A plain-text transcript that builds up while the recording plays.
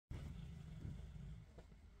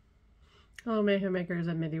Hello Mayhem Makers,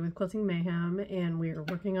 I'm Mindy with Quilting Mayhem, and we are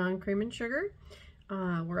working on cream and sugar.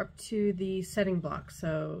 We're up to the setting block.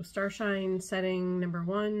 So Starshine setting number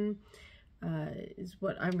 1 is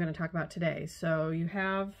what I'm going to talk about today. So you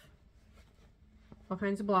have all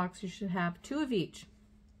kinds of blocks. You should have 2 of each.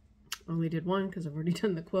 I only did 1 because I've already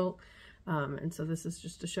done the quilt, and so this is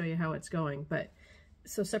just to show you how it's going. But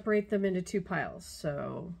so separate them into 2 piles.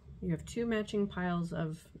 So you have 2 matching piles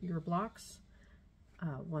of your blocks,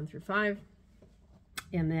 1 through 5.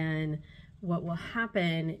 And then what will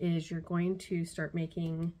happen is you're going to start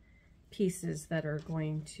making pieces that are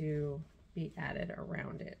going to be added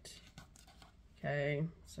around it. Okay,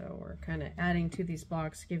 so we're kind of adding to these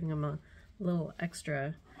blocks, giving them a little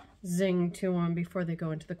extra zing to them before they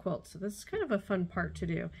go into the quilt. So this is kind of a fun part to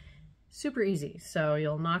do. Super easy. So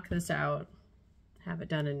you'll knock this out, have it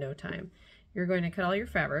done in no time. You're going to cut all your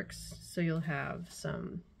fabrics, so you'll have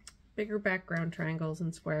some bigger background triangles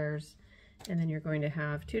and squares, and then you're going to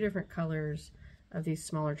have 2 different colors of these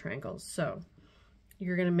smaller triangles. So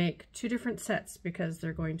you're going to make 2 different sets because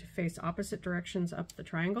they're going to face opposite directions up the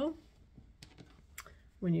triangle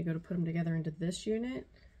when you go to put them together into this unit.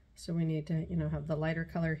 So we need to, have the lighter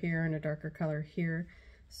color here and a darker color here.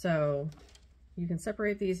 So you can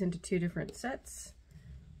separate these into 2 different sets.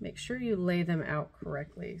 Make sure you lay them out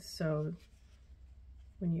correctly. So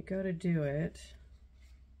when you go to do it,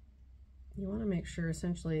 you want to make sure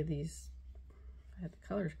essentially these, I had the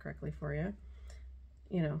colors correctly for you,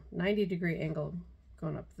 90-degree angle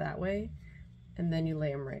going up that way, and then you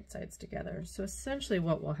lay them right sides together. So essentially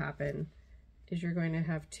what will happen is you're going to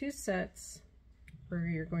have 2 sets where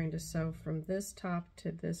you're going to sew from this top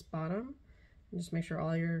to this bottom, and just make sure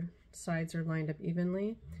all your sides are lined up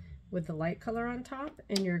evenly with the light color on top,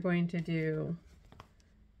 and you're going to do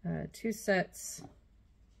 2 sets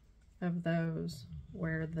of those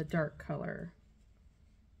where the dark color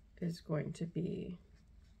is going to be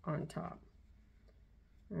on top.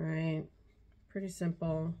 All right, pretty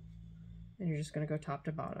simple. And you're just going to go top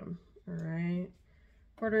to bottom. All right,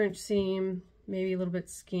 1/4 inch seam, maybe a little bit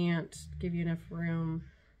scant, give you enough room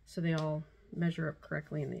so they all measure up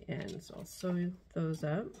correctly in the end. So I'll sew those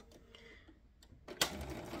up.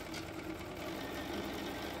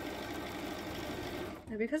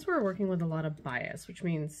 Now, because we're working with a lot of bias, which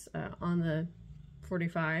means on the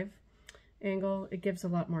 45 angle, it gives a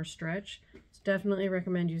lot more stretch. So definitely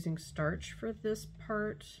recommend using starch for this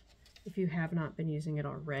part if you have not been using it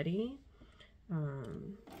already,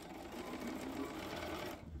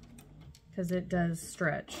 because it does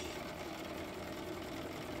stretch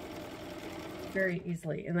very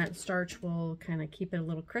easily, and that starch will kind of keep it a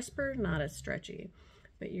little crisper, not as stretchy.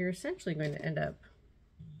 But you're essentially going to end up,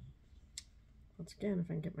 once again, if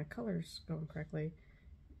I can get my colors going correctly,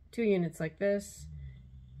 2 units like this,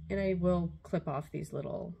 and I will clip off these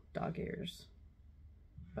little dog ears.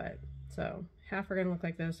 But, so, half are going to look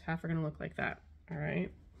like this, half are going to look like that, all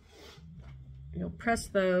right? You'll press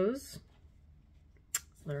those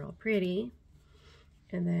so they're all pretty,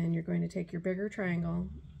 and then you're going to take your bigger triangle,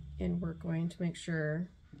 and we're going to make sure,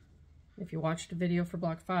 if you watched a video for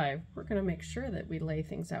block 5, we're going to make sure that we lay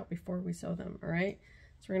things out before we sew them, all right?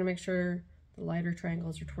 So we're going to make sure the lighter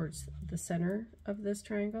triangles are towards the center of this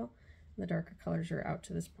triangle, and the darker colors are out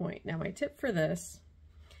to this point. Now my tip for this,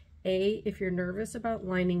 if you're nervous about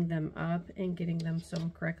lining them up and getting them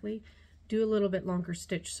sewn correctly, do a little bit longer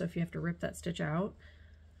stitch, so if you have to rip that stitch out,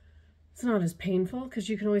 it's not as painful because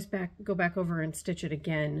you can always go back over and stitch it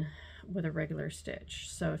again with a regular stitch.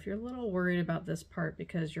 So if you're a little worried about this part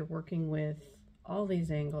because you're working with all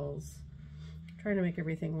these angles, trying to make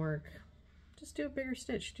everything work, just do a bigger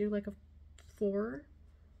stitch. Do like a 4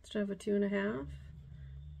 instead of a 2.5,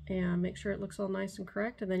 and make sure it looks all nice and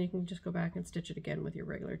correct, and then you can just go back and stitch it again with your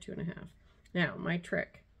regular 2.5. Now my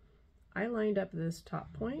trick, I lined up this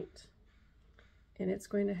top point, and it's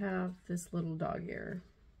going to have this little dog ear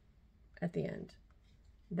at the end.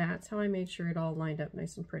 That's how I made sure it all lined up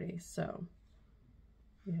nice and pretty. So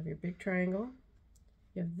you have your big triangle,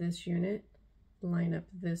 you have this unit, line up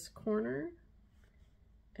this corner,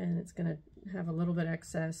 and it's going to have a little bit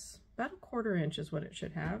excess, about a 1/4 inch is what it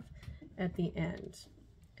should have at the end,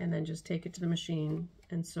 and then just take it to the machine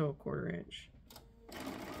and sew a 1/4 inch.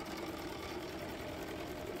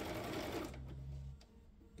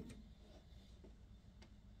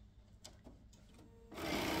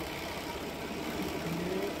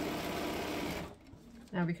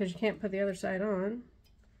 Now, because you can't put the other side on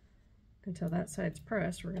until that side's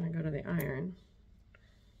pressed, we're going to go to the iron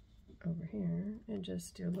over here and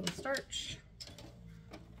just do a little starch.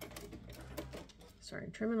 Sorry,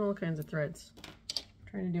 trimming all kinds of threads.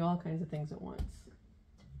 Trying to do all kinds of things at once.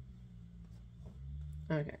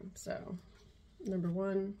 Okay, so number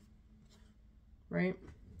 1, right?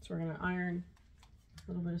 So we're gonna iron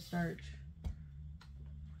a little bit of starch.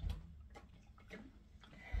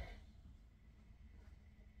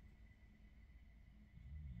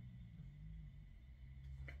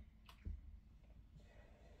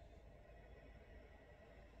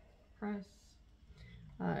 Press.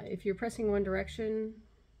 If you're pressing one direction,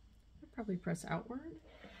 I'd probably press outward,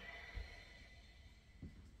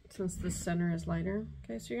 since the center is lighter.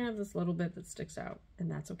 Okay, so you're gonna have this little bit that sticks out,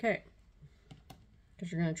 and that's okay,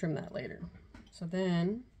 because you're gonna trim that later. So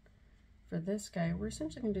then, for this guy, we're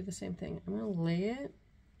essentially gonna do the same thing. I'm gonna lay it,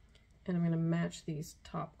 and I'm gonna match these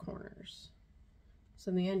top corners.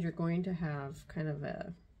 So in the end, you're going to have kind of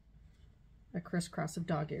a crisscross of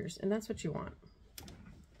dog ears, and that's what you want.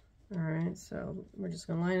 All right, so we're just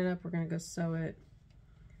gonna line it up. We're gonna go sew it.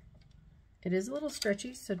 It is a little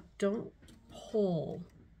stretchy, so don't pull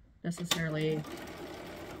necessarily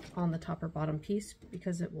on the top or bottom piece,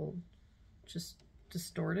 because it will just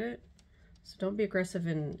distort it. So don't be aggressive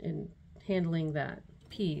in handling that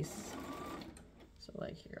piece. So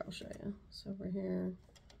like here, I'll show you. So over here,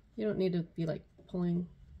 you don't need to be like pulling,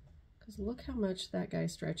 because look how much that guy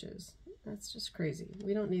stretches. That's just crazy.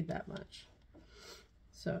 We don't need that much.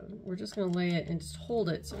 So we're just gonna lay it and just hold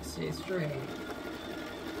it so it stays straight,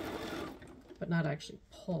 but not actually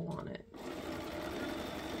pull on it.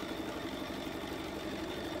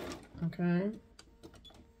 Okay,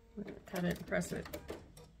 we're gonna cut it and press it.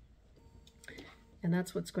 And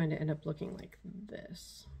that's what's going to end up looking like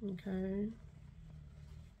this, okay?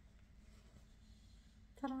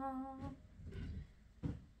 Ta-da!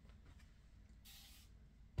 All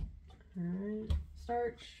right,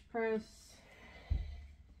 starch, press.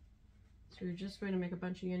 So you're just going to make a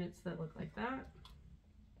bunch of units that look like that.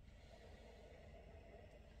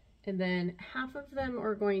 And then half of them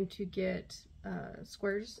are going to get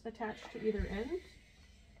squares attached to either end,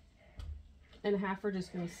 and half are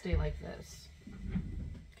just going to stay like this.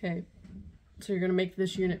 Okay, so you're going to make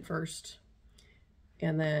this unit first,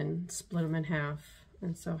 and then split them in half,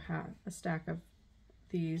 and so a stack of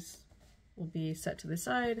these will be set to the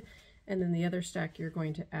side, and then the other stack you're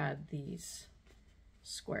going to add these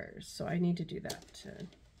squares. So I need to do that to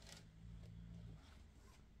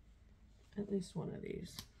at least one of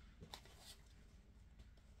these.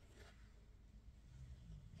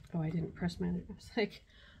 Oh, I didn't press my, I was like,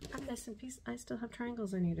 I'm missing piece. I still have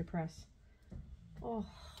triangles I need to press. Oh.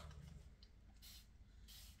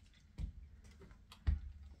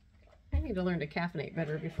 I need to learn to caffeinate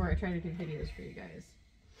better before I try to do videos for you guys.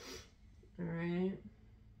 All right.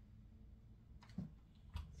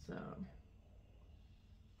 So,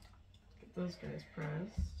 get those guys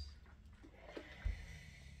pressed.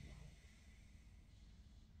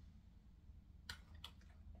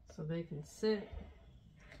 So they can sit,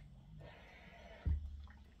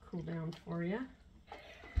 cool down for you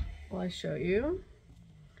while I show you.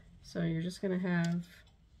 So you're just gonna have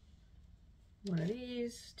one of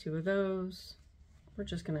these, two of those. We're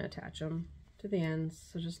just gonna attach them to the ends.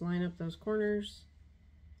 So just line up those corners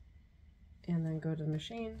and then go to the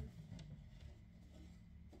machine.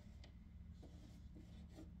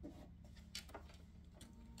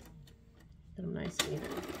 Get them nice and even.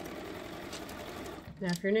 Now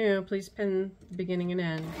if you're new, please pin the beginning and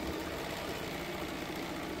end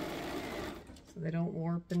so they don't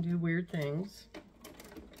warp and do weird things.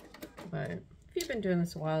 But if you've been doing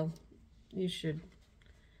this a while, you should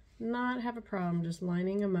not have a problem just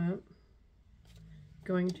lining them up,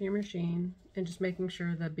 going to your machine, and just making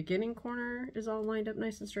sure the beginning corner is all lined up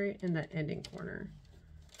nice and straight and that ending corner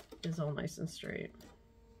is all nice and straight.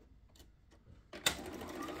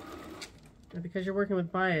 Now because you're working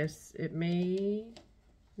with bias, it may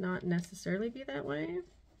not necessarily be that way.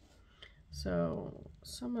 So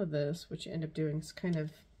some of this, what you end up doing is kind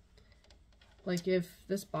of like if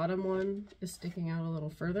this bottom one is sticking out a little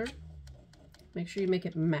further, make sure you make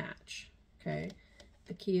it match, okay?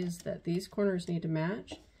 The key is that these corners need to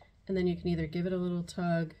match, and then you can either give it a little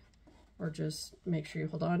tug or just make sure you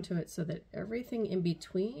hold on to it so that everything in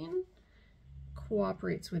between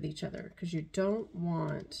cooperates with each other, because you don't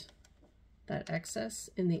want that excess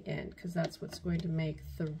in the end, because that's what's going to make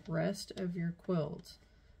the rest of your quilt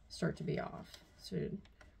start to be off. So I'm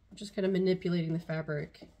just kind of manipulating the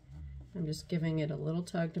fabric. I'm just giving it a little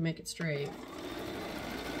tug to make it straight.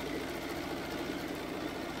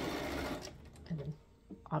 And then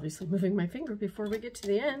obviously moving my finger before we get to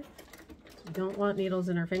the end. We don't want needles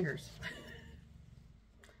in our fingers.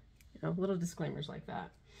 You know, little disclaimers like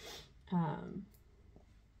that.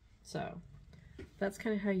 So that's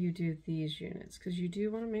kind of how you do these units, because you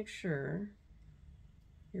do want to make sure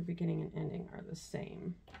your beginning and ending are the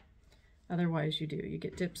same. Otherwise you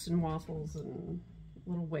get dips and waffles and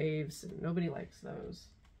little waves, and nobody likes those.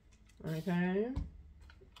 Okay,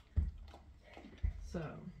 so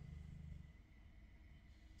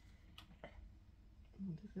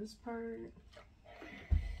we'll do this part.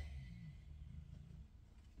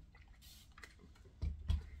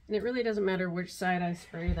 And it really doesn't matter which side I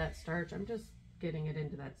spray that starch. I'm just getting it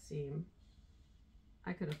into that seam.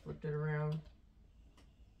 I could have flipped it around.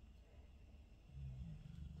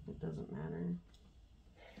 It doesn't matter.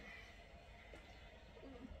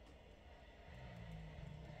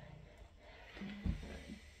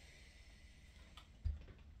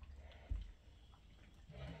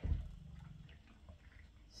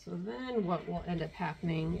 So then what will end up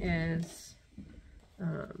happening is,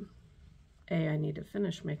 I need to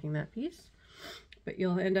finish making that piece, but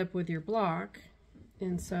you'll end up with your block.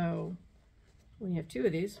 And so when you have two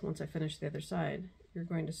of these, once I finish the other side, you're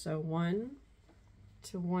going to sew one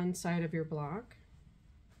to one side of your block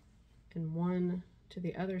and one to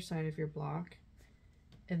the other side of your block,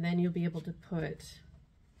 and then you'll be able to put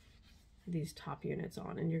these top units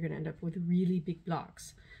on, and you're going to end up with really big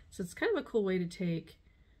blocks. So it's kind of a cool way to take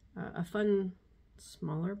a fun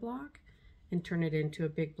smaller block and turn it into a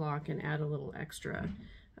big block and add a little extra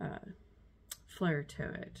flair to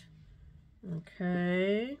it.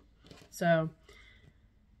 Okay, so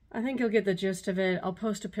I think you'll get the gist of it. I'll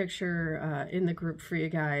post a picture in the group for you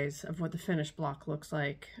guys of what the finished block looks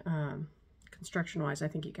like. Construction wise, I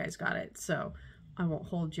think you guys got it, so I won't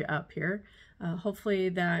hold you up here. Hopefully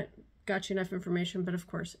that got you enough information, but of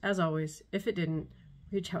course, as always, if it didn't,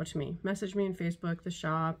 reach out to me. Message me on Facebook, the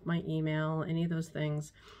shop, my email, any of those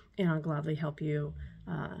things, and I'll gladly help you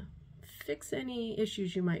fix any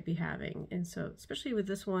issues you might be having. And so, especially with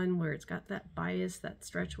this one where it's got that bias, that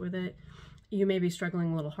stretch with it, you may be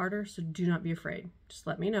struggling a little harder, so do not be afraid. Just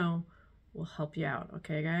let me know. We'll help you out.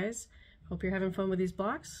 Okay, guys? Hope you're having fun with these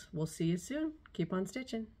blocks. We'll see you soon. Keep on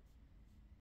stitching.